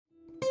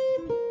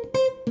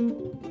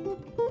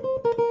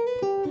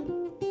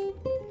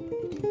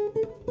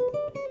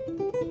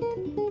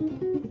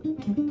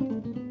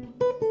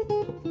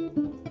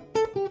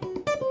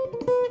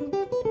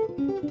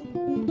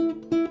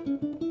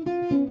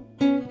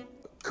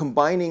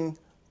combining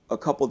a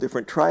couple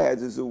different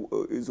triads is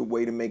a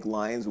way to make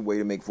lines, a way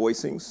to make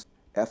voicings.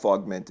 F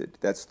augmented,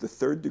 that's the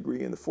 3rd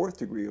degree and the 4th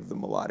degree of the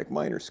melodic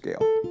minor scale.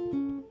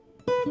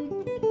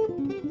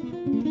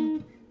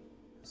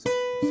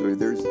 So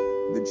there's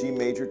the G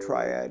major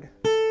triad,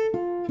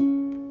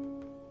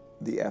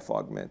 the F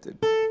augmented.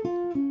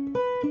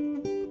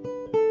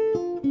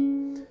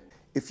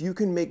 If you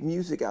can make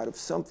music out of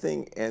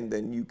something and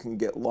then you can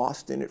get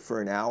lost in it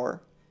for an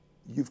hour,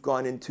 you've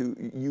gone into,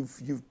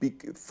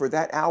 for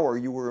that hour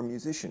you were a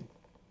musician.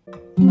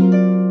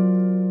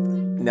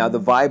 Now the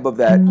vibe of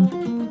that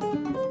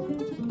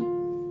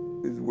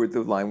is with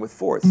the line with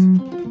fourths. A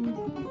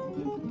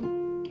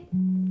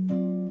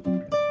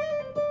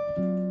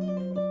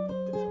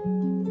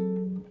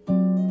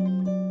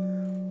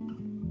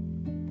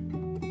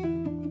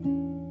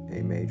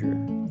major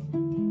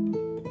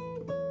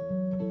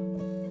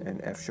and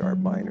F sharp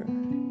minor.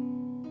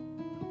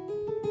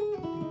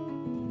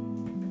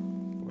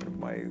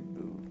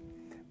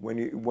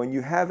 When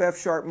you have F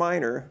sharp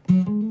minor,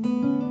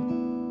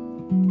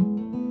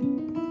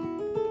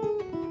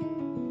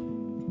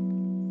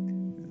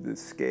 the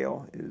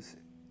scale is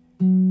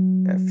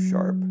F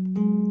sharp,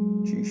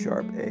 G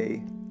sharp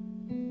A,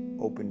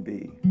 open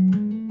B,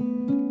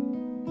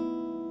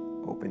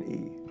 open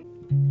E.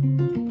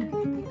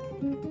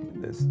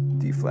 And this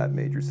D flat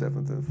major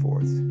 7th and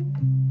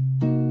 4th.